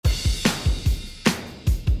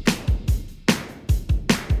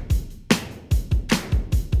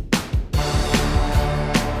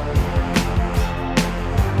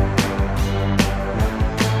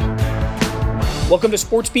Welcome to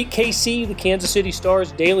Sports Beat KC, the Kansas City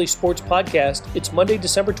Star's daily sports podcast. It's Monday,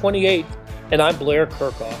 December 28th, and I'm Blair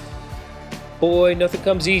Kirchhoff. Boy, nothing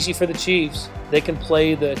comes easy for the Chiefs. They can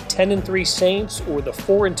play the 10-3 Saints or the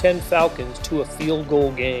 4-10 Falcons to a field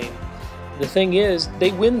goal game. The thing is,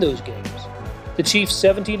 they win those games. The Chiefs'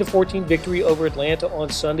 17-14 victory over Atlanta on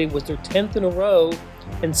Sunday was their 10th in a row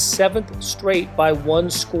and 7th straight by one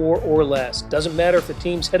score or less. Doesn't matter if the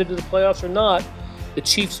team's headed to the playoffs or not, the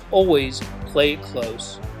Chiefs always play it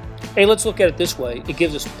close. Hey, let's look at it this way. It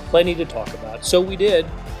gives us plenty to talk about. So we did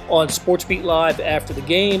on Sports Beat Live after the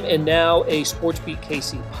game, and now a Sports Beat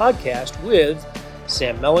KC podcast with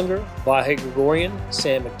Sam Mellinger, Vahe Gregorian,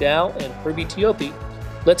 Sam McDowell, and Herbie Teope.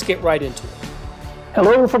 Let's get right into it.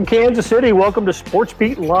 Hello from Kansas City. Welcome to Sports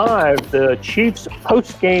Beat Live, the Chiefs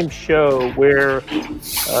post-game show where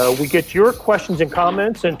we get your questions and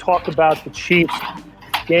comments and talk about the Chiefs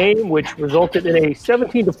game, which resulted in a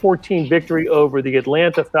 17-14 victory over the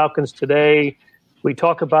Atlanta Falcons today. We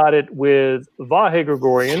talk about it with Vahe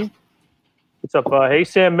Gregorian. What's up, Vahe?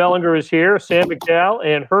 Sam Mellinger is here, Sam McDowell,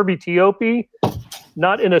 and Herbie Teope.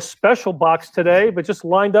 Not in a special box today, but just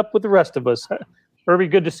lined up with the rest of us. Herbie,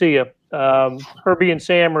 good to see you. Herbie and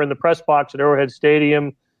Sam are in the press box at Arrowhead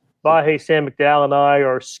Stadium. Vahe, Sam McDowell, and I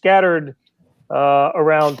are scattered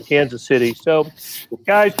around Kansas City. So,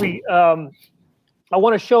 guys, I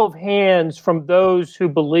want a show of hands from those who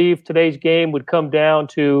believe today's game would come down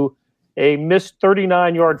to a missed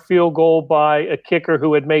 39-yard field goal by a kicker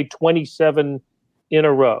who had made 27 in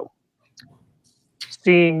a row.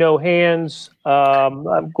 Seeing no hands,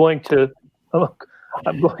 I'm going to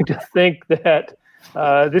think that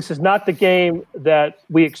this is not the game that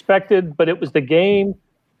we expected, but it was the game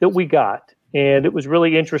that we got, and it was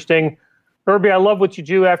really interesting. Herbie, I love what you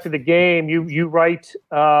do after the game. You write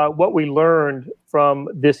what we learned from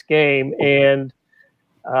this game, and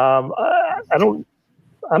I'm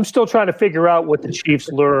still trying to figure out what the Chiefs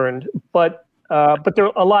learned, but there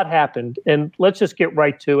a lot happened, and let's just get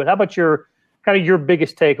right to it. How about your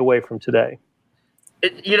biggest takeaway from today?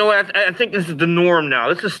 I think this is the norm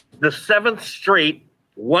now. This is the 7th straight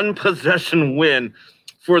one-possession win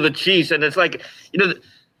for the Chiefs, and it's like, it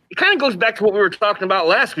kind of goes back to what we were talking about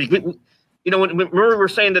last week. Remember we were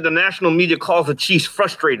saying that the national media calls the Chiefs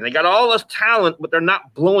frustrating. They got all this talent, but they're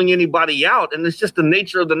not blowing anybody out, and it's just the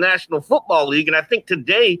nature of the National Football League, and I think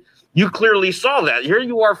today you clearly saw that. Here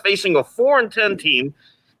you are facing a 4-10 team.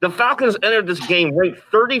 The Falcons entered this game ranked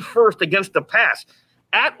 31st against the pass,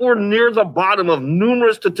 at or near the bottom of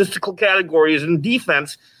numerous statistical categories in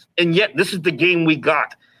defense, and yet this is the game we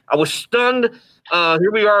got. I was stunned.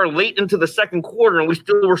 Here we are late into the second quarter, and we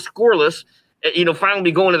still were scoreless,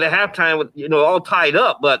 finally going to the halftime with, all tied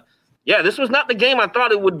up. But, yeah, this was not the game I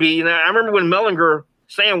thought it would be. And I remember when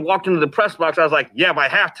Sam walked into the press box, I was like, yeah, by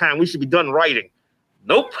halftime we should be done writing.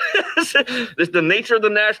 Nope. It's the nature of the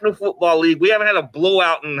National Football League. We haven't had a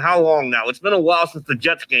blowout in how long now? It's been a while since the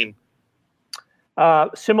Jets game.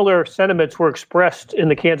 Similar sentiments were expressed in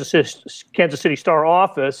the Kansas City Star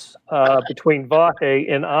office between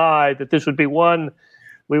Vahe and I that this would be one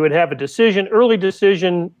we would have early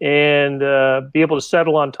decision, and be able to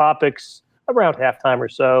settle on topics around halftime or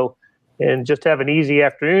so, and just have an easy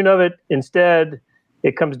afternoon of it. Instead,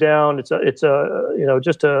 it comes down. It's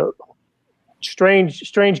just a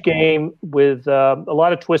strange game with a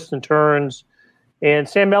lot of twists and turns. And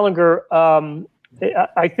Sam Mellinger,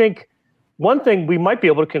 I think. One thing we might be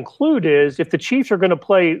able to conclude is if the Chiefs are going to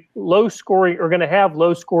play have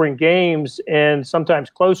low-scoring games and sometimes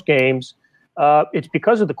close games, it's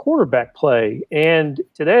because of the quarterback play. And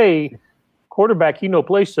today, quarterback, he no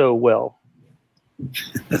play so well.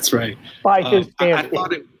 That's right. By his standards.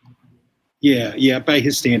 By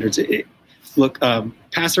his standards. Look,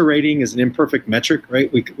 passer rating is an imperfect metric,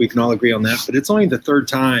 right? We can all agree on that. But it's only the third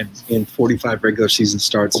time in 45 regular season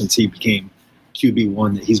starts since he became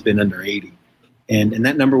QB1 that he's been under 80. And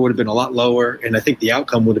that number would have been a lot lower, and I think the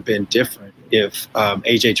outcome would have been different if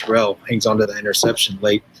A.J. Terrell hangs on to the interception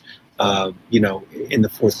late, in the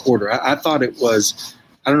fourth quarter. I thought it was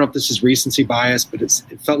 – I don't know if this is recency bias, but it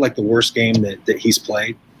felt like the worst game that he's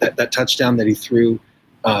played. That touchdown that he threw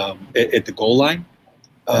at the goal line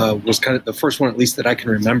was kind of the first one, at least that I can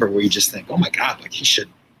remember, where you just think, oh, my God, like he should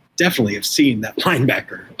definitely have seen that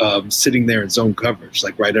linebacker sitting there in zone coverage,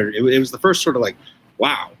 like right under. It was the first sort of like,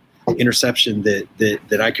 wow, interception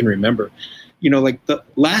that I can remember. Like the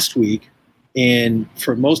last week, and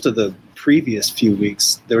for most of the previous few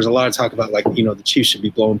weeks, there was a lot of talk about the Chiefs should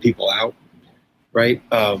be blowing people out, right?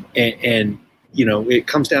 And it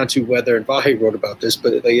comes down to whether, and Vahe wrote about this,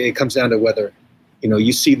 but it comes down to whether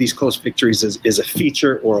you see these close victories as a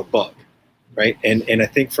feature or a bug. right? And I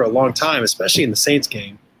think for a long time, especially in the Saints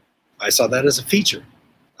game, I saw that as a feature.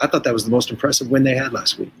 I thought that was the most impressive win they had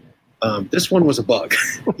last week. This one was a bug.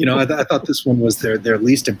 I thought this one was their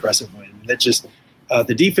least impressive win. That just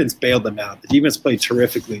the defense bailed them out. The defense played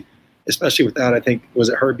terrifically, especially without, I think, was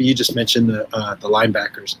it Herbie? You just mentioned the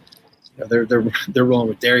linebackers. They're rolling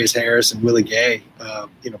with Darius Harris and Willie Gay,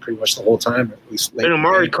 pretty much the whole time, at least late. And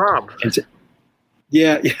Amari Cobb.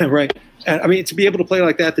 Yeah, right. And, I mean, to be able to play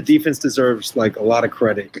like that, the defense deserves like a lot of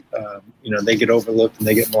credit. They get overlooked and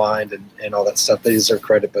they get maligned and all that stuff. They deserve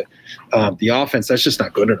credit, but the offense, that's just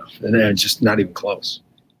not good enough, and just not even close.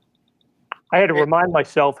 I had to remind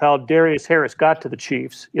myself how Darius Harris got to the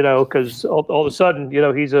Chiefs, because all of a sudden,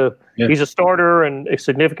 he's a starter and a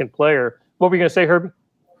significant player. What were you going to say, Herbie?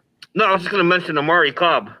 No, I was just going to mention Amari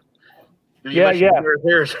Cobb. Yeah.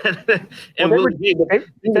 Harris and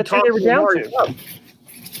that's who they were down to.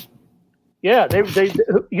 Yeah, they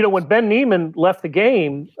when Ben Neiman left the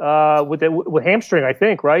game with hamstring, I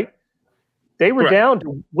think, right? They were down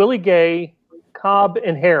to Willie Gay, Cobb,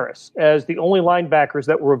 and Harris as the only linebackers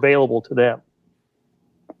that were available to them.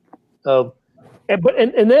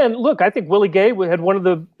 And then look, I think Willie Gay had one of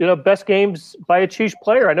the best games by a Chiefs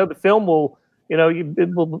player. I know the film will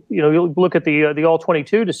you'll look at the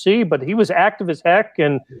all-22 to see, but he was active as heck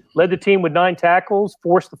and led the team with 9 tackles,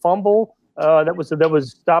 forced the fumble. That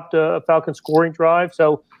was stopped a Falcon scoring drive.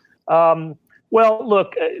 So,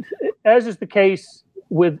 look, as is the case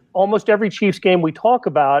with almost every Chiefs game we talk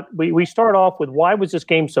about, we start off with why was this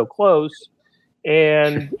game so close,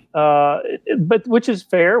 and but which is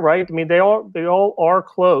fair, right? I mean, they all are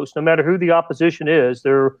close, no matter who the opposition is.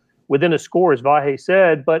 They're within a score, as Vahe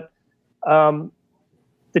said, but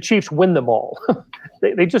the Chiefs win them all.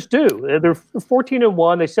 They just do. They're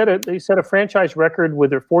 14-1. They set a franchise record with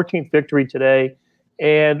their 14th victory today,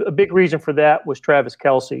 and a big reason for that was Travis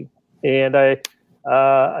Kelce. And I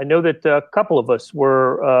know that a couple of us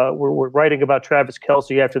were writing about Travis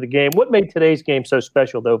Kelce after the game. What made today's game so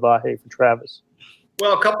special, though, Vahe, for Travis?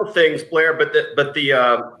 Well, a couple things, Blair, but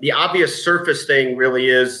the obvious surface thing really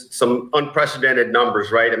is some unprecedented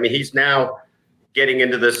numbers, right? I mean, he's now getting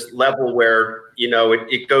into this level where,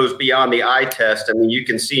 it goes beyond the eye test. I mean, you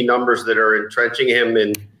can see numbers that are entrenching him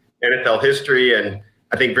in NFL history, and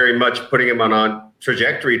I think very much putting him on a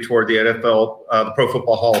trajectory toward the NFL, the Pro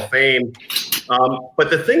Football Hall of Fame. But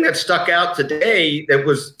the thing that stuck out today that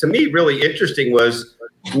was, to me, really interesting was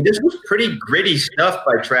this was pretty gritty stuff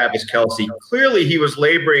by Travis Kelce. Clearly, he was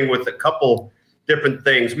laboring with a couple different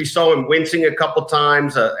things. We saw him wincing a couple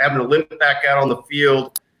times, having to limp back out on the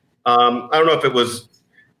field. I don't know if it was,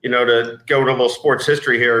 to go to a little sports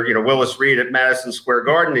history here, Willis Reed at Madison Square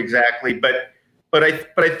Garden exactly, but I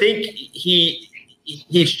think he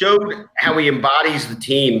showed how he embodies the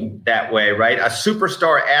team that way, right? A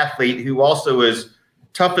superstar athlete who also is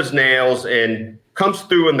tough as nails and comes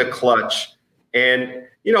through in the clutch. And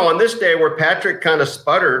on this day where Patrick kind of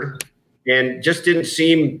sputtered and just didn't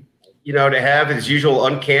seem, to have his usual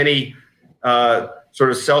uncanny sort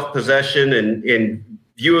of self-possession and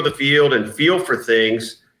view of the field and feel for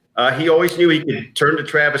things, he always knew he could turn to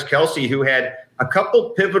Travis Kelce, who had a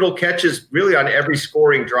couple pivotal catches really on every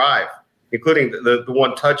scoring drive, including the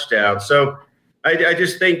one touchdown. So I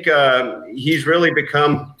just think he's really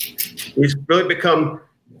become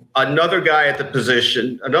another guy at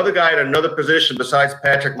another guy at another position besides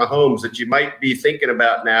Patrick Mahomes that you might be thinking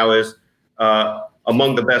about now as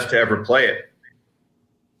among the best to ever play it.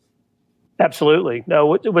 Absolutely.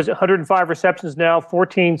 No, it was 105 receptions now,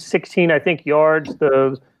 16, I think, yards.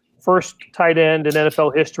 The first tight end in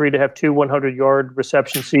NFL history to have 2 100-yard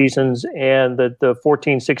reception seasons, and the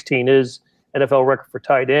 14-16 is NFL record for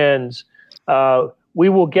tight ends. We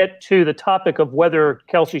will get to the topic of whether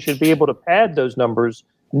Kelce should be able to pad those numbers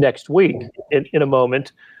next week in a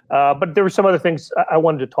moment. But there were some other things I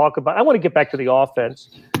wanted to talk about. I want to get back to the offense.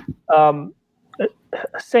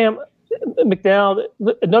 Sam McDowell,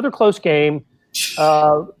 another close game.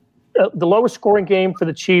 The lowest scoring game for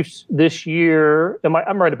the Chiefs this year.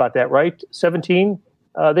 I'm right about that, right? 17.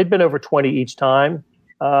 They've been over 20 each time,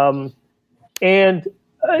 and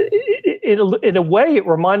in a way, it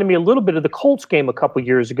reminded me a little bit of the Colts game a couple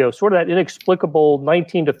years ago. Sort of that inexplicable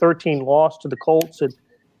 19-13 loss to the Colts at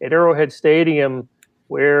Arrowhead Stadium,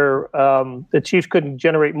 where the Chiefs couldn't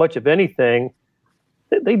generate much of anything.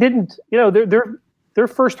 They didn't, their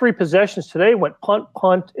first 3 possessions today went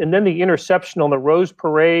punt, and then the interception on the Rose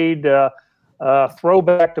Parade,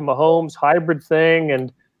 throwback to Mahomes hybrid thing,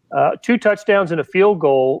 and 2 touchdowns and a field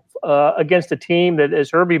goal against a team that,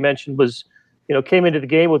 as Herbie mentioned, was, came into the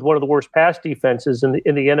game with one of the worst pass defenses in the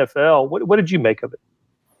NFL. What did you make of it?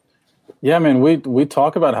 Yeah, I mean, we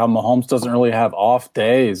talk about how Mahomes doesn't really have off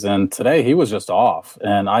days, and today he was just off.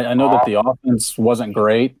 And I know that the offense wasn't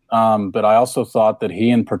great, but I also thought that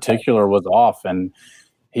he in particular was off, and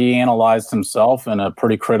he analyzed himself in a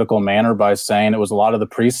pretty critical manner by saying it was a lot of the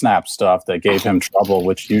pre-snap stuff that gave him trouble,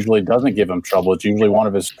 which usually doesn't give him trouble. It's usually one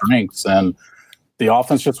of his strengths, and the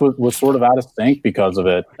offense just was sort of out of sync because of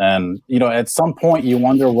it. And, at some point you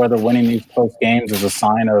wonder whether winning these close games is a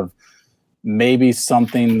sign of maybe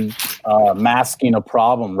something masking a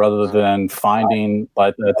problem rather than finding,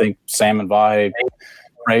 like I think Sam and Vi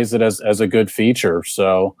phrased it as a good feature.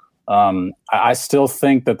 So I still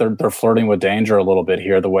think that they're flirting with danger a little bit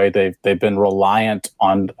here, the way they've been reliant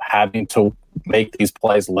on having to make these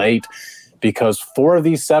plays late, because 4 of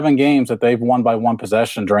these 7 games that they've won by 1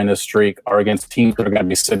 possession during this streak are against teams that are going to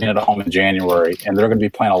be sitting at home in January, and they're going to be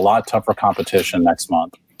playing a lot tougher competition next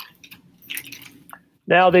month.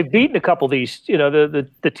 Now they've beaten a couple of these,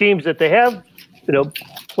 the teams that they have,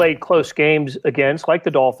 played close games against, like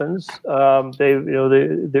the Dolphins.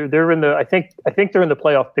 They're in the, I think they're in the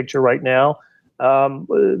playoff picture right now.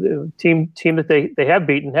 The team that they have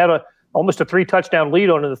beaten had almost a 3-touchdown lead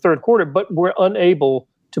on in the third quarter, but were unable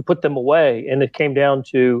to put them away, and it came down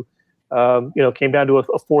to,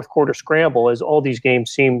 a fourth quarter scramble, as all these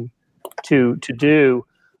games seem to do.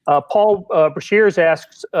 Paul Brashears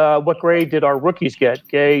asks, what grade did our rookies get?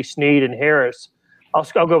 Gay, Snead, and Harris.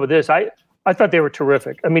 I'll go with this. I thought they were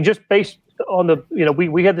terrific. I mean, just based on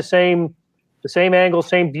we had the same angle,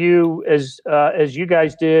 same view as you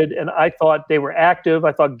guys did, and I thought they were active.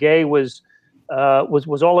 I thought Gay was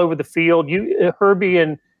all over the field. Herbie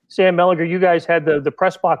and Sam Mellinger, you guys had the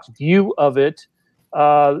press box view of it.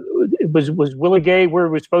 Was Willie Gay where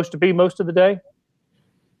he was supposed to be most of the day?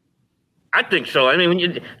 I think so. I mean, when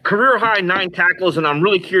you career high 9 tackles, and I'm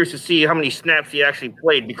really curious to see how many snaps he actually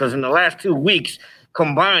played, because in the last 2 weeks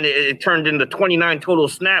combined, it turned into 29 total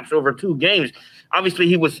snaps over 2 games. Obviously,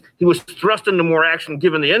 he was thrust into more action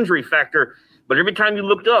given the injury factor, but every time you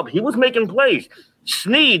looked up, he was making plays.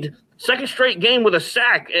 Snead, second straight game with a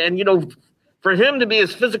sack, and for him to be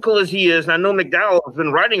as physical as he is, and I know McDowell has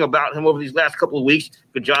been writing about him over these last couple of weeks.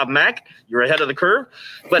 Good job, Mac. You're ahead of the curve,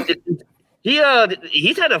 but.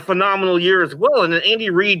 He's had a phenomenal year as well. And then Andy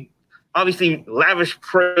Reid obviously lavished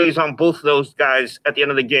praise on both of those guys at the end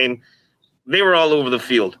of the game. They were all over the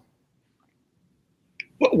field.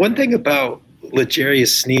 One thing about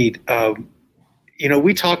L'Jarius Sneed,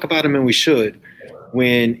 we talk about him, and we should,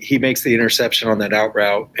 when he makes the interception on that out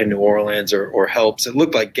route in New Orleans or helps. It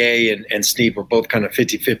looked like Gay and Sneed were both kind of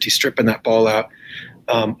 50-50, stripping that ball out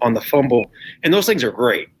on the fumble. And those things are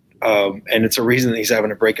great. And it's a reason that he's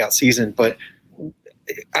having a breakout season. But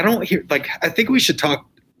I don't hear, I think we should talk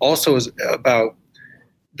also about,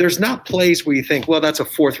 there's not plays where you think, well, that's a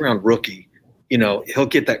 4th-round rookie. He'll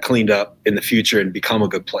get that cleaned up in the future and become a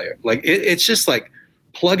good player. It's just like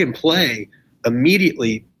plug and play,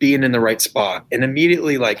 immediately being in the right spot and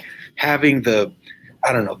immediately having the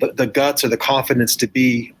guts or the confidence to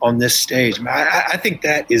be on this stage. I think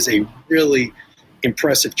that is a really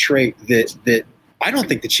impressive trait that I don't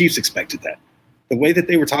think the Chiefs expected that. The way that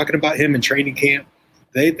they were talking about him in training camp,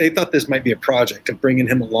 they thought this might be a project of bringing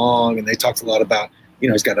him along, and they talked a lot about,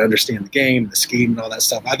 he's got to understand the game, the scheme, and all that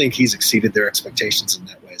stuff. I think he's exceeded their expectations in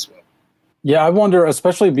that way as well. Yeah, I wonder,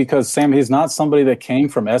 especially because, Sam, he's not somebody that came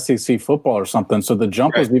from SEC football or something, so the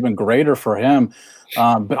jump was even greater for him.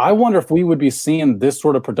 But I wonder if we would be seeing this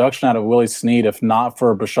sort of production out of Willie Snead if not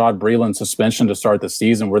for Bashaud Breeland's suspension to start the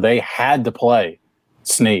season, where they had to play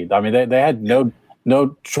Snead. I mean, they had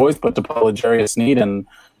no choice but to play L'Jarius Snead in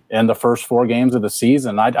the first 4 games of the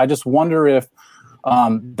season. I just wonder if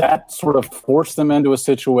that sort of forced them into a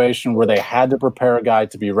situation where they had to prepare a guy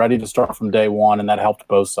to be ready to start from day one, and that helped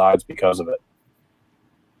both sides because of it.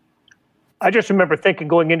 I just remember thinking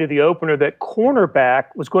going into the opener that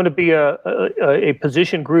cornerback was going to be a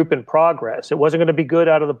position group in progress. It wasn't going to be good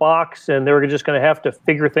out of the box, and they were just going to have to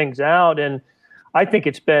figure things out. And I think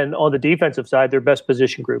it's been, on the defensive side, their best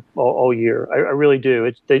position group all year. I really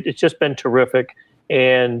do. It's just been terrific.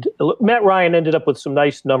 And Matt Ryan ended up with some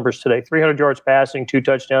nice numbers today. 300 yards passing, 2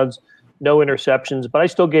 touchdowns, no interceptions. But I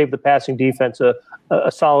still gave the passing defense a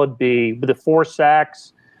solid B. With the 4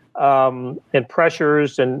 sacks and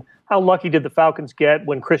pressures, and how lucky did the Falcons get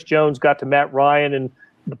when Chris Jones got to Matt Ryan and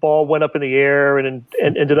the ball went up in the air and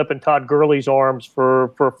ended up in Todd Gurley's arms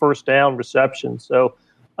for a first down reception. So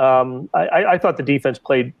I thought the defense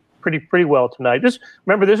played pretty well tonight. This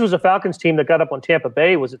was a Falcons team that got up on Tampa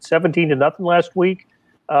Bay. Was it 17-0 last week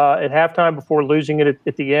at halftime before losing it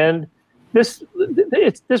at the end? This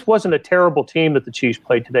wasn't a terrible team that the Chiefs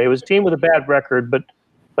played today. It was a team with a bad record, but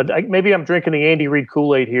But maybe I'm drinking the Andy Reid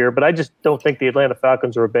Kool-Aid here, but I just don't think the Atlanta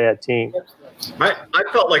Falcons are a bad team. I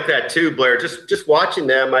felt like that too, Blair. Just watching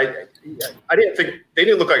them, I didn't think they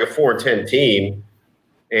didn't look like a 4-10 team,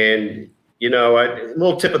 and a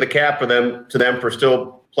little tip of the cap to them for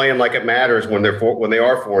still playing like it matters when they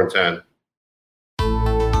are 4-10.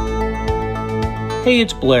 Hey,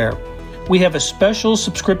 it's Blair. We have a special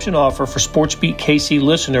subscription offer for SportsBeat KC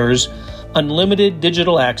listeners, unlimited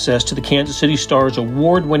digital access to the Kansas City Star's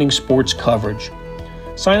award-winning sports coverage.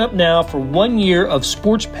 Sign up now for 1 year of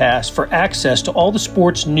Sports Pass for access to all the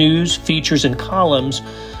sports news, features, and columns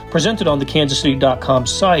presented on the kansascity.com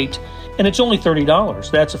site, and it's only $30.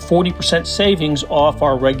 That's a 40% savings off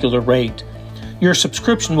our regular rate. Your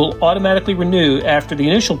subscription will automatically renew after the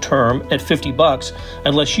initial term at $50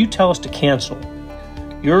 unless you tell us to cancel.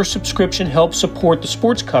 Your subscription helps support the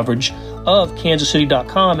sports coverage of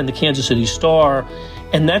kansascity.com and the Kansas City Star,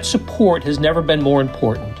 and that support has never been more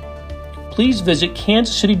important. Please visit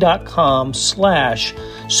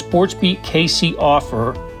kansascity.com/SportsBeatKC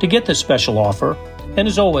offer to get this special offer. And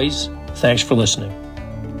as always, thanks for listening.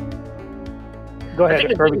 Go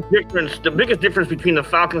ahead, Kirby. The biggest difference between the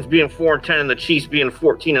Falcons being 4-10 and the Chiefs being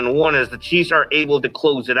 14-1 is the Chiefs are able to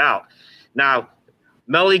close it out. Now,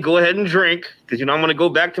 Melly, go ahead and drink, because I'm going to go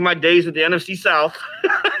back to my days at the NFC South.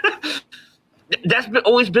 That's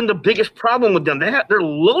always been the biggest problem with them. They're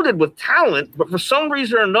loaded with talent, but for some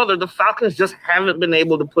reason or another, the Falcons just haven't been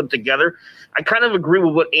able to put it together. I kind of agree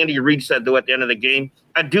with what Andy Reid said, though, at the end of the game.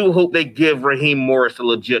 I do hope they give Raheem Morris a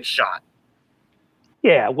legit shot.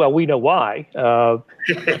 Yeah, well, we know why. I'm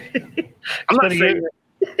not saying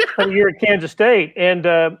you're at Kansas State,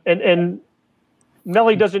 and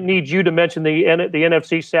Melly doesn't need you to mention the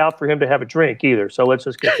NFC South for him to have a drink either. So let's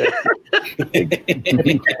just get that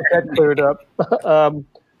cleared up.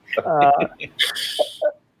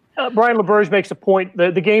 Brian LaBerge makes a point.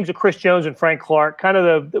 The games of Chris Jones and Frank Clark, kind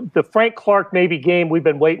of the Frank Clark maybe game we've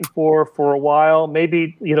been waiting for a while.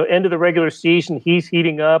 Maybe end of the regular season, he's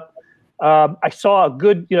heating up. I saw a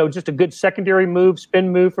good just a good secondary move,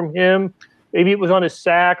 spin move from him. Maybe it was on his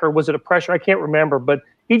sack or was it a pressure? I can't remember, but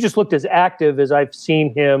he just looked as active as I've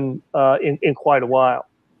seen him in quite a while.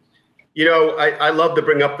 I love to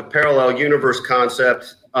bring up the parallel universe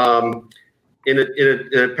concept. In a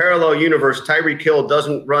parallel universe, Tyreek Hill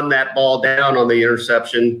doesn't run that ball down on the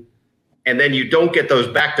interception, and then you don't get those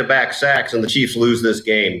back-to-back sacks, and the Chiefs lose this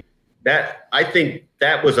game. I think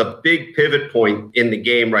that was a big pivot point in the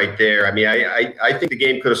game right there. I mean, I think the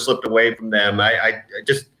game could have slipped away from them. I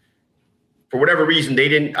just, for whatever reason, they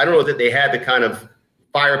didn't. I don't know that they had the kind of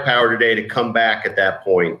firepower today to come back at that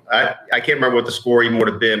point. I can't remember what the score even would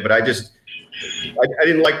have been, but I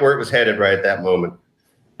didn't like where it was headed right at that moment.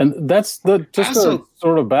 And that's to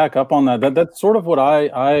sort of back up on that's sort of what I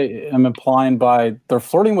am implying by they're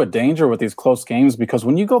flirting with danger with these close games, because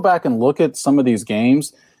when you go back and look at some of these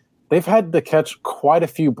games, they've had to catch quite a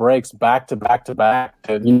few breaks back to back to back.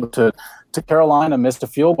 To Carolina missed a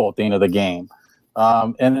field goal at the end of the game.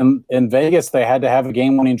 And in Vegas, they had to have a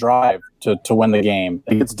game-winning drive to win the game.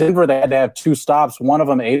 Against Denver, they had to have two stops, one of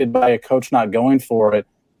them aided by a coach not going for it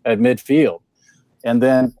at midfield. And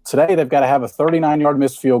then today they've got to have a 39-yard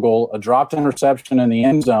missed field goal, a dropped interception in the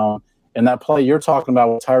end zone, and that play you're talking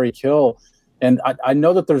about with Tyreek Hill. And I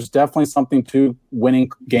know that there's definitely something to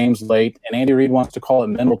winning games late, and Andy Reid wants to call it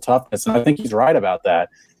mental toughness, and I think he's right about that.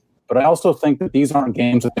 But I also think that these aren't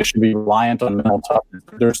games that they should be reliant on mental toughness.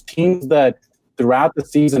 There's teams that throughout the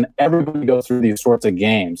season, everybody goes through these sorts of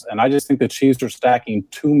games, and I just think the Chiefs are stacking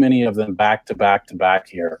too many of them back to back to back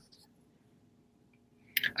here.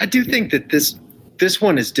 I do think that this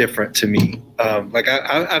one is different to me.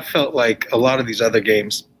 I felt like a lot of these other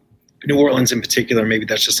games, New Orleans in particular, maybe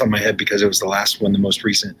that's just on my head because it was the last one, the most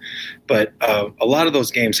recent. But a lot of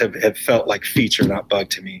those games have felt like feature, not bug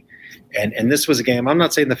to me. And this was a game, I'm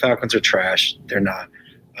not saying the Falcons are trash. They're not.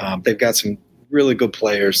 They've got some really good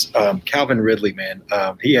players. Calvin Ridley, man,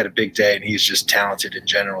 he had a big day, and he's just talented in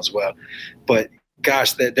general as well. But,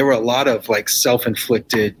 gosh, there were a lot of,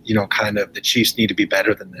 self-inflicted, kind of the Chiefs need to be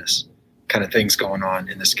better than this kind of things going on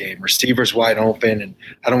in this game. Receivers wide open, and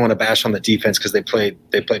I don't want to bash on the defense because they played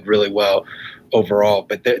really well overall.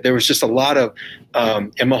 But there was just a lot of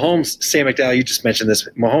and Mahomes, Sam McDowell, you just mentioned this.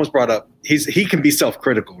 Mahomes brought up he can be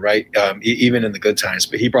self-critical, right? Even in the good times,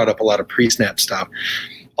 but he brought up a lot of pre-snap stuff.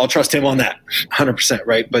 I'll trust him on that 100%,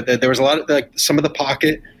 right? But there was a lot of some of the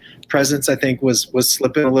pocket presence, I think, was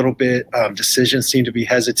slipping a little bit. Decisions seemed to be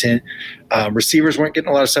hesitant. Receivers weren't getting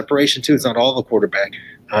a lot of separation too. It's not all the quarterback,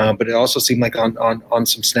 but it also seemed like on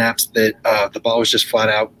some snaps that the ball was just flat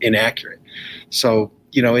out inaccurate. So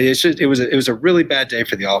it was a really bad day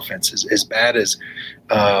for the offense. As bad as,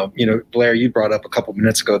 Blair, you brought up a couple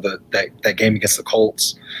minutes ago that game against the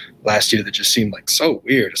Colts last year that just seemed like so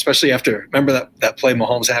weird, especially after, remember that play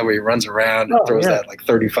Mahomes had where he runs around and throws that like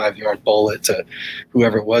 35-yard bullet to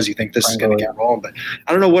whoever it was. You think this is going to get wrong, but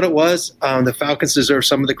I don't know what it was. The Falcons deserve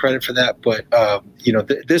some of the credit for that, but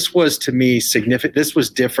this was, to me, significant. This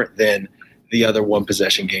was different than the other one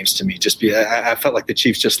possession games to me. I felt like the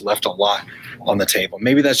Chiefs just left a lot on the table.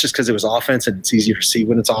 Maybe that's just because it was offense and it's easier to see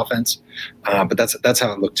when it's offense. But that's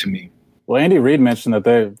how it looked to me. Well, Andy Reid mentioned that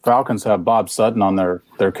the Falcons have Bob Sutton on their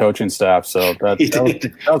coaching staff, so that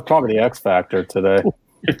was probably the X factor today.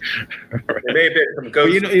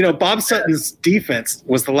 Well, Bob Sutton's defense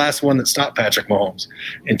was the last one that stopped Patrick Mahomes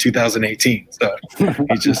in 2018. So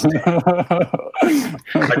he just. If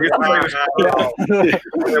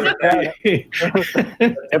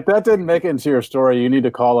that didn't make it into your story, you need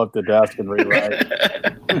to call up the desk and rewrite.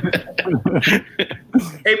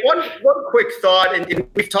 Hey, one quick thought, and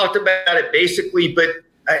we've talked about it basically, but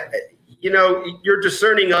your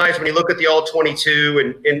discerning eyes when you look at the All-22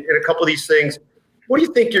 and a couple of these things. What do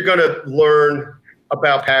you think you're going to learn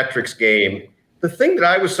about Patrick's game? The thing that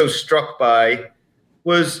I was so struck by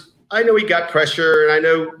was, I know he got pressure and I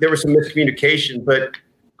know there was some miscommunication, but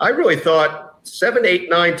I really thought 7, 8,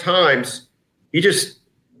 9 times he just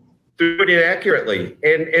threw it inaccurately.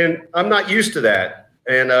 And I'm not used to that.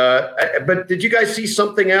 And but did you guys see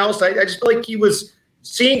something else? I just feel like he was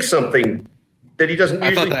seeing something that he doesn't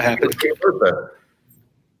usually see. I thought that happened.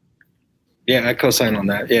 Yeah, I co-sign on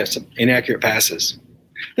that. Yeah, some inaccurate passes.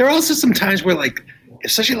 There are also some times where,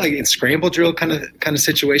 especially in scramble drill kind of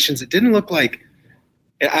situations, it didn't look like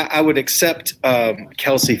I would accept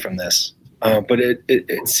Kelsey from this, but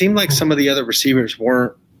it seemed like some of the other receivers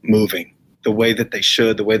weren't moving the way that they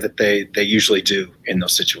should, the way that they usually do in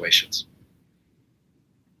those situations.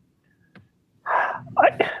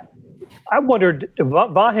 I wondered,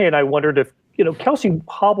 Vahe and I wondered if Kelsey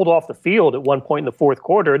hobbled off the field at one point in the fourth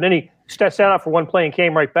quarter, and then he sat out for one play and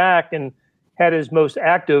came right back and had his most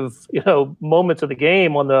active, moments of the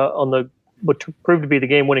game on the what proved to be the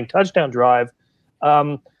game-winning touchdown drive.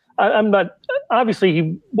 I'm not, obviously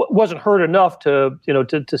he wasn't hurt enough to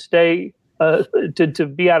stay to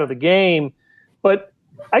be out of the game, but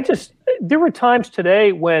there were times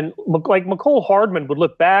today when Mecole Hardman would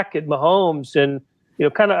look back at Mahomes and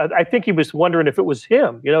I think he was wondering if it was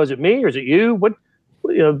him. Is it me or is it you? What,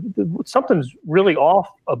 something's really off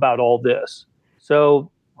about all this.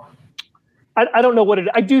 So I don't know what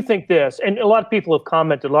I do think this, and a lot of people have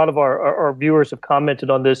commented, a lot of our viewers have commented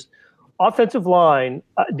on this. Offensive line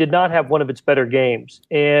did not have one of its better games.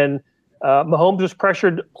 And Mahomes was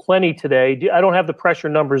pressured plenty today. I don't have the pressure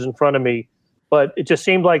numbers in front of me, but it just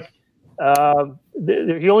seemed like he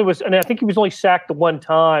only was, and I think he was only sacked the one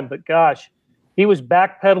time, but gosh, he was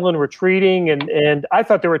backpedaling, retreating, and I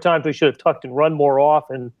thought there were times we should have tucked and run more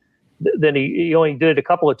often than he only did it a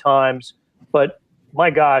couple of times. But my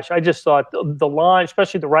gosh, I just thought the line,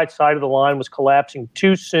 especially the right side of the line, was collapsing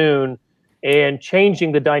too soon and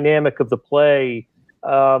changing the dynamic of the play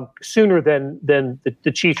sooner than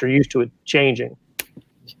the Chiefs are used to it changing.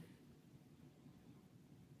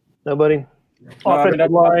 Nobody?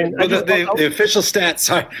 Offensive line. The official stats.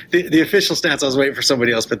 Sorry, the official stats. I was waiting for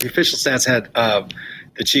somebody else, but the official stats had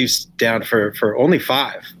the Chiefs down for only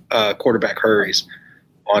 5 quarterback hurries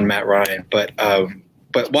on Matt Ryan.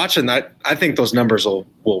 But watching that, I think those numbers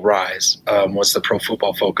will rise once the Pro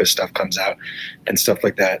Football Focus stuff comes out and stuff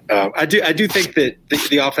like that. I do think that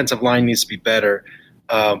the offensive line needs to be better,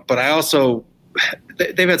 but I also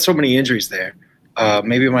they've had so many injuries there.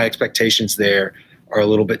 Maybe my expectations there are a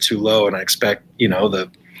little bit too low, and I expect the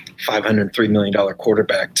 $503 million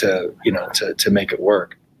quarterback to make it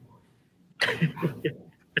work.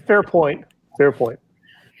 Fair point.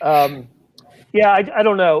 I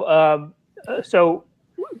don't know. So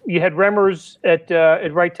you had Remmers at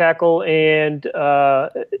right tackle, and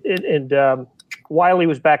Wiley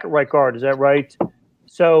was back at right guard. Is that right?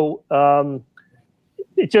 So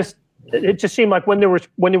it just seemed like when there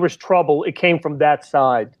was trouble, it came from that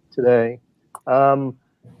side today.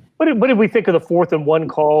 What did we think of the 4th and 1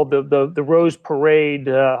 call? The Rose Parade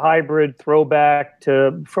hybrid throwback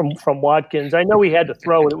from Watkins. I know he had to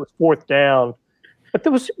throw and it was 4th down, but it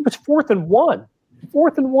was 4th and 1.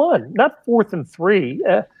 4th and 1, not 4th and 3.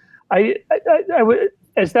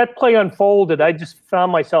 As that play unfolded, I just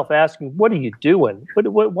found myself asking, "What are you doing?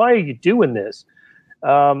 Why are you doing this?"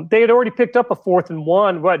 They had already picked up a 4th and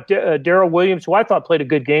 1. Darrell Williams, who I thought played a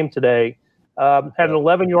good game today, had an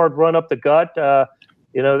 11-yard run up the gut.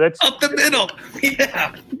 That's up the middle.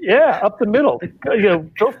 Yeah, up the middle.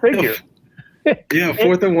 Go figure. Yeah,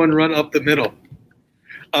 4th and 1 run up the middle.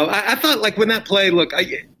 I thought, like, when that play, look,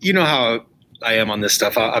 you know how I am on this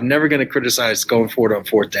stuff. I'm never going to criticize going forward on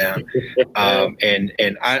 4th down,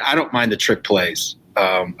 and I don't mind the trick plays.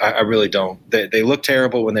 I really don't. They look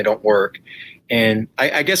terrible when they don't work. And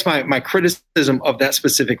I guess my criticism of that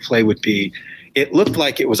specific play would be, it looked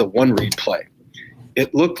like it was a one-read play.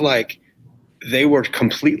 It looked like they were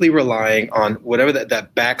completely relying on whatever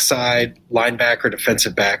that backside linebacker,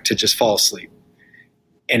 defensive back to just fall asleep.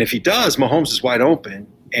 And if he does, Mahomes is wide open,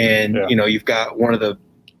 and you've got one of the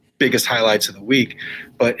biggest highlights of the week.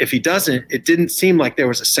 But if he doesn't, it didn't seem like there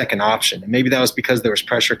was a second option. And maybe that was because there was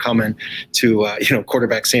pressure coming to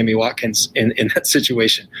quarterback Sammy Watkins in that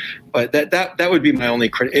situation. But that would be my only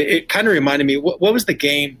critic. It kind of reminded me, what was the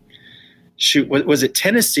game? Shoot, was it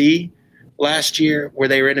Tennessee last year where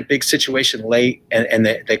they were in a big situation late and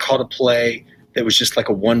they called a play that was just like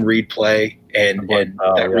a one-read play, and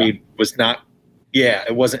read was not –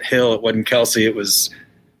 it wasn't Hill, it wasn't Kelsey, it was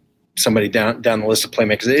somebody down the list of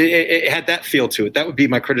playmakers. It had that feel to it. That would be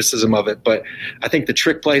my criticism of it. But I think the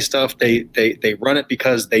trick play stuff, they run it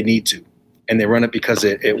because they need to, and they run it because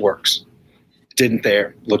it works. Didn't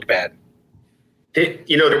there, looked bad.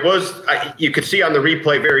 There was you could see on the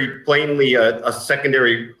replay very plainly a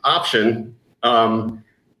secondary option,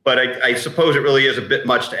 but I suppose it really is a bit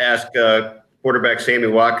much to ask quarterback Sammy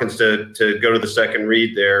Watkins to go to the second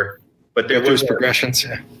read there. But there was progressions.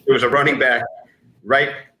 There was a running back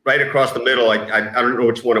right across the middle. I don't know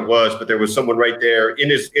which one it was, but there was someone right there in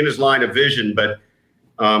his line of vision. But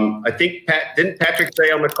I think didn't Patrick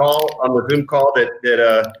say on the Zoom call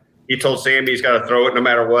that he told Sammy he's got to throw it no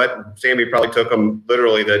matter what. And Sammy probably took him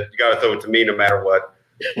literally that you got to throw it to me no matter what.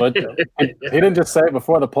 But he didn't just say it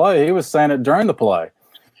before the play; he was saying it during the play.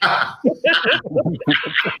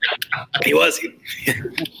 He was.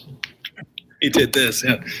 He did this.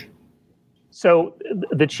 Yeah. So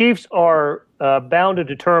the Chiefs are bound and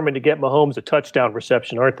determined to get Mahomes a touchdown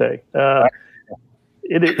reception, aren't they?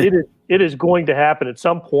 It is going to happen at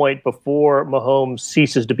some point before Mahomes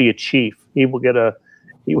ceases to be a Chief. He will get a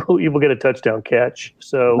touchdown catch.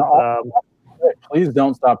 So please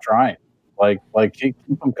don't stop trying. Like keep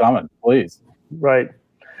them coming, please. Right.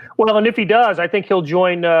 Well, and if he does, I think he'll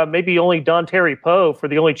join maybe only Don Terry Poe for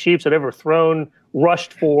the only Chiefs that ever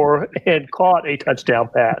rushed for and caught a touchdown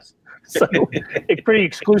pass. So a pretty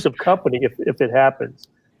exclusive company if it happens.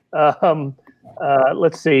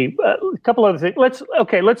 Let's see a couple other things.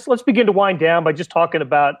 Let's begin to wind down by just talking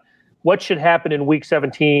about what should happen in Week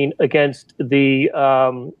 17 against the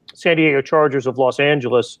San Diego Chargers of Los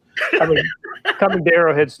Angeles, coming to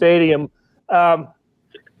Arrowhead Stadium.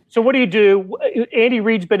 So what do you do? Andy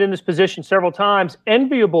Reid's been in this position several times.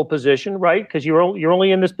 Enviable position, right? Because you're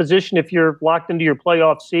only in this position if you're locked into your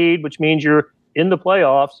playoff seed, which means you're in the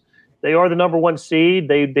playoffs. They are the number one seed.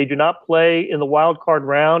 They do not play in the wild card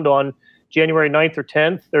round on January 9th or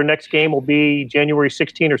 10th. Their next game will be January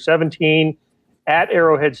 16 or 17 at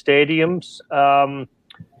Arrowhead Stadiums.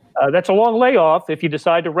 That's a long layoff if you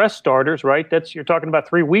decide to rest starters, right? You're talking about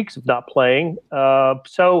 3 weeks of not playing.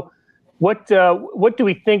 So what do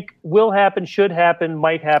we think will happen, should happen,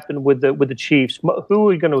 might happen with the Chiefs? Who are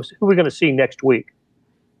we going to see next week?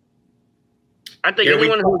 I think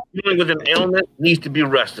anyone who's dealing with an ailment needs to be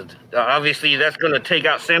rested. Obviously, that's going to take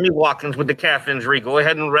out Sammy Watkins with the calf injury. Go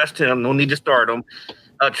ahead and rest him. No need to start him.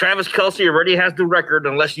 Travis Kelce already has the record,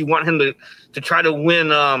 unless you want him to try to win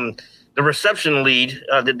the reception lead.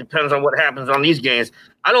 That depends on what happens on these games.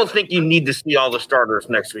 I don't think you need to see all the starters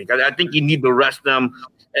next week. I think you need to rest them,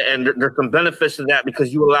 and there's some benefits to that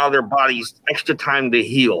because you allow their bodies extra time to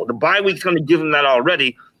heal. The bye week's going to give them that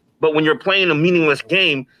already, but when you're playing a meaningless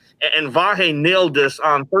game, and Vahe nailed this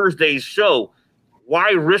on Thursday's show,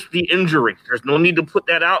 why risk the injury? There's no need to put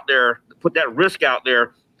that out there, put that risk out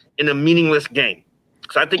there in a meaningless game.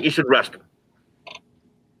 So I think you should rest him.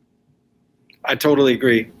 I totally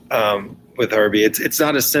agree with Herbie. It's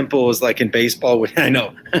not as simple as like in baseball. I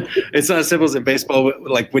know it's not as simple as in baseball,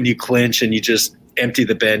 like when you clinch and you just empty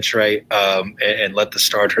the bench, right, and let the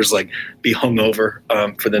starters like be hungover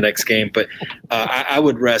for the next game. But I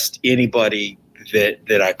would rest anybody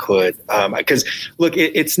that I could, because look,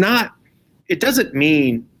 it doesn't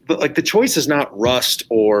mean, but like the choice is not rust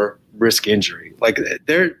or risk injury. Like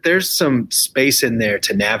there's some space in there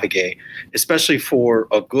to navigate, especially for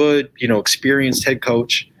a good, experienced head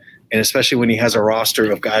coach, and especially when he has a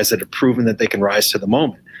roster of guys that have proven that they can rise to the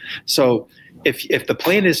moment. So if the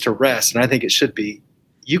plan is to rest, and I think it should be,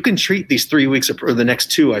 you can treat these 3 weeks or the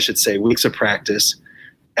next 2, I should say, weeks of practice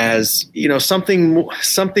as something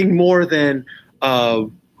more than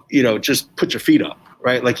just put your feet up,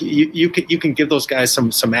 right? Like you can give those guys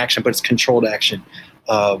some action, but it's controlled action,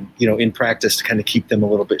 in practice to kind of keep them a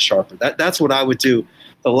little bit sharper. That's what I would do.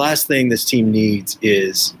 The last thing this team needs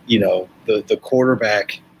is, the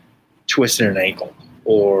quarterback twisting an ankle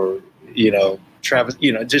or, Travis,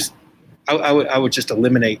 I would just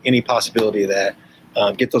eliminate any possibility of that.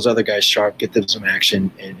 Get those other guys sharp, get them some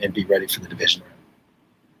action, and be ready for the division round.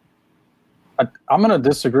 I'm going to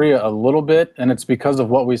disagree a little bit, and it's because of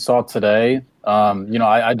what we saw today.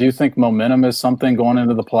 I do think momentum is something going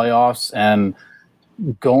into the playoffs, and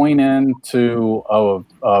going into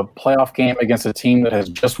a playoff game against a team that has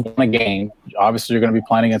just won a game. Obviously, you're going to be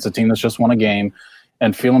playing against a team that's just won a game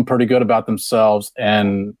and feeling pretty good about themselves,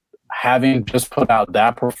 and having just put out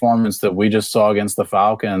that performance that we just saw against the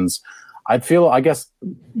Falcons, I'd feel, I guess,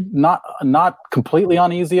 not completely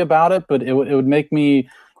uneasy about it, but it would make me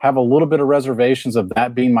have a little bit of reservations of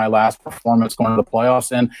that being my last performance going to the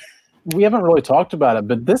playoffs. And we haven't really talked about it,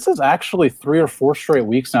 but this is actually 3 or 4 straight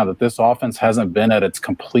weeks now that this offense hasn't been at its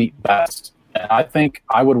complete best. And I think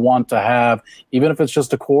I would want to have, even if it's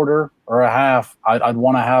just a quarter or a half, I'd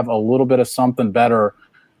want to have a little bit of something better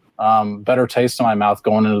taste in my mouth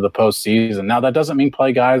going into the postseason. Now, that doesn't mean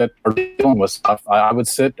play guys that are dealing with stuff. I would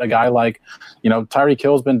sit a guy like, Tyreek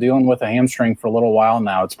Hill's been dealing with a hamstring for a little while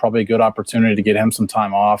now. It's probably a good opportunity to get him some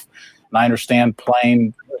time off. And I understand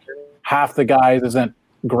playing half the guys isn't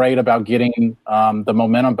great about getting the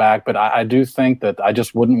momentum back, but I do think that I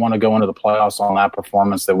just wouldn't want to go into the playoffs on that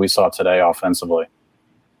performance that we saw today offensively.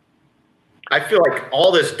 I feel like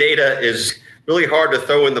all this data is really hard to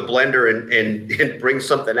throw in the blender and bring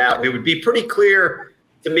something out. It would be pretty clear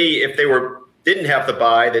to me if they didn't have the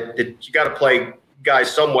bye that you got to play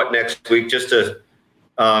guys somewhat next week just to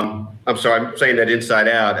I'm sorry, I'm saying that inside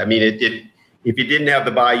out. I mean, if you didn't have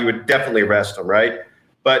the bye, you would definitely rest them, right?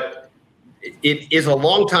 But it is a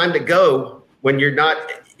long time to go when you're not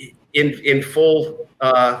in full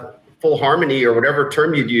harmony, or whatever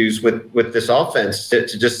term you'd use with this offense, to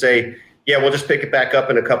just say, yeah, we'll just pick it back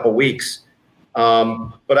up in a couple weeks.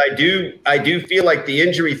 But I do feel like the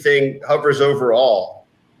injury thing hovers over all,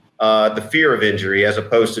 the fear of injury, as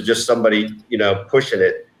opposed to just somebody, pushing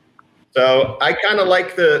it. So I kind of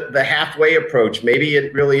like the halfway approach. Maybe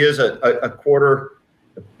it really is a quarter.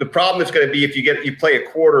 The problem is going to be if you play a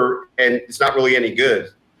quarter and it's not really any good.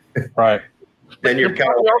 Right. Then you're kind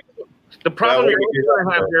of. The problem you're going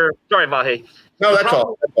to have there. Sorry, Vahe. No, that's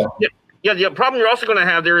all. Yeah, the problem you're also going to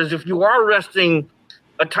have there is if you are resting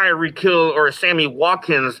a Tyreek Hill or a Sammy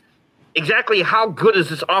Watkins, exactly how good is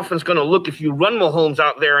this offense going to look if you run Mahomes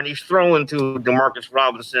out there and he's throwing to Demarcus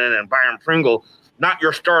Robinson and Byron Pringle, not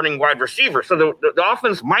your starting wide receiver? So the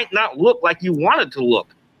offense might not look like you want it to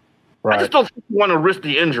look. Right. I just don't think you want to risk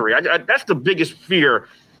the injury. That's the biggest fear.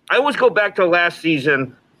 I always go back to last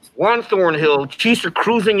season. Juan Thornhill, Chiefs are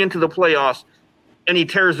cruising into the playoffs, and he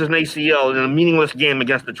tears his ACL in a meaningless game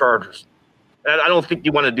against the Chargers. I don't think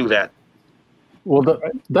you want to do that. Well,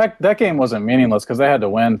 that game wasn't meaningless because they had to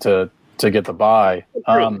win to get the bye.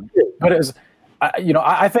 But it's,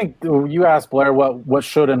 I think you asked Blair what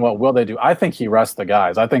should and what will they do. I think he rests the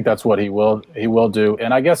guys. I think that's what he will do.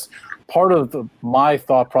 And I guess part of my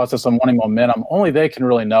thought process on wanting momentum, only they can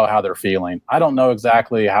really know how they're feeling. I don't know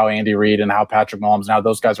exactly how Andy Reid and how Patrick Mahomes and how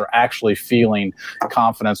those guys are actually feeling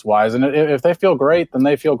confidence-wise. And if they feel great, then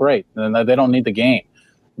they feel great. Then they don't need the game.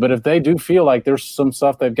 But if they do feel like there's some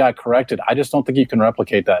stuff they've got corrected, I just don't think you can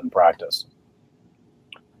replicate that in practice.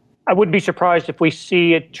 I wouldn't be surprised if we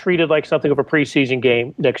see it treated like something of a preseason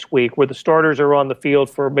game next week, where the starters are on the field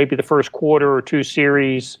for maybe the first quarter or two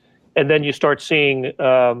series, and then you start seeing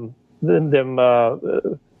them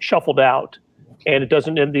shuffled out, and it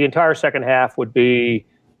doesn't. And the entire second half would be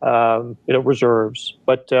reserves.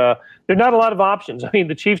 But there are not a lot of options. I mean,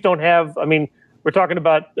 the Chiefs don't have. I mean, we're talking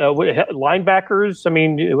about linebackers. I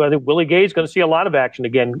mean, I think Willie Gay's going to see a lot of action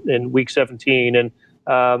again in Week 17,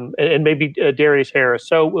 and maybe Darius Harris.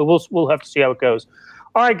 So we'll have to see how it goes.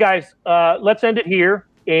 All right, guys, let's end it here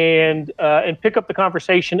and pick up the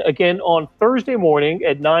conversation again on Thursday morning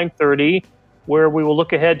at 9:30, where we will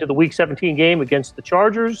look ahead to the Week 17 game against the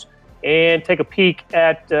Chargers and take a peek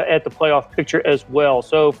at the playoff picture as well.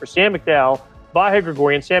 So for Sam McDowell, Vahe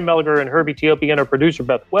Gregorian, Sam Mellinger, and Herbie Teope, and our producer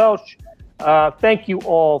Beth Welsh, thank you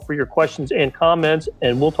all for your questions and comments,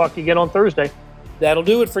 and we'll talk to you again on Thursday. That'll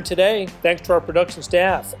do it for today. Thanks to our production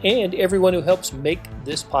staff and everyone who helps make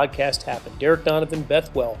this podcast happen. Derek Donovan,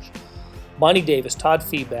 Beth Welsh, Monty Davis, Todd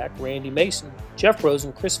Feedback, Randy Mason, Jeff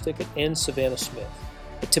Rosen, Chris Fickett, and Savannah Smith.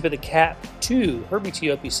 A tip of the cap to Herbie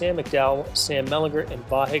Teope, Sam McDowell, Sam Mellinger, and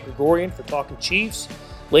Vahe Gregorian for Talking Chiefs.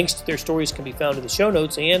 Links to their stories can be found in the show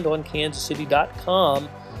notes and on kansascity.com.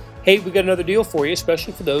 Hey, we got another deal for you,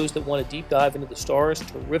 especially for those that want to deep dive into the Stars'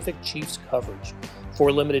 terrific Chiefs coverage. For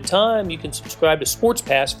a limited time, you can subscribe to Sports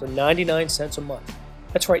Pass for 99 cents a month.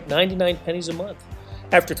 That's right, 99 pennies a month.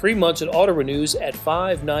 After 3 months, it auto-renews at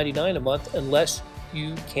 $5.99 a month unless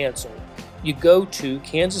you cancel. You go to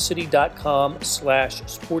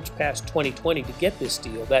kansascity.com/sportspass2020 to get this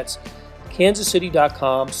deal. That's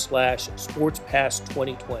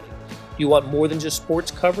kansascity.com/sportspass2020. You want more than just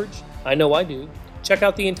sports coverage? I know I do. Check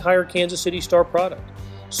out the entire Kansas City Star product.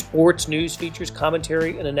 Sports, news, features,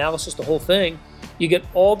 commentary, and analysis, the whole thing. You get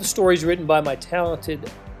all the stories written by my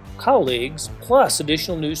talented colleagues, plus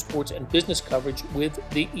additional news, sports, and business coverage with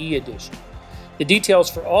the e-edition. The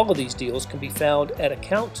details for all of these deals can be found at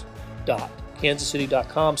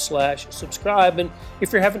account.kansascity.com/subscribe. And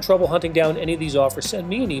if you're having trouble hunting down any of these offers, send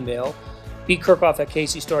me an email,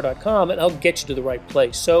 bkirkhoff@kcstar.com, and I'll get you to the right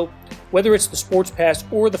place. So whether it's the Sports Pass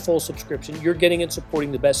or the full subscription, you're getting and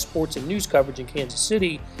supporting the best sports and news coverage in Kansas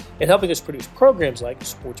City and helping us produce programs like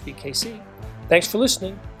Sports Beat KC. Thanks for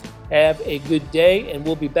listening. Have a good day, and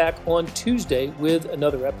we'll be back on Tuesday with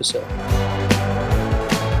another episode.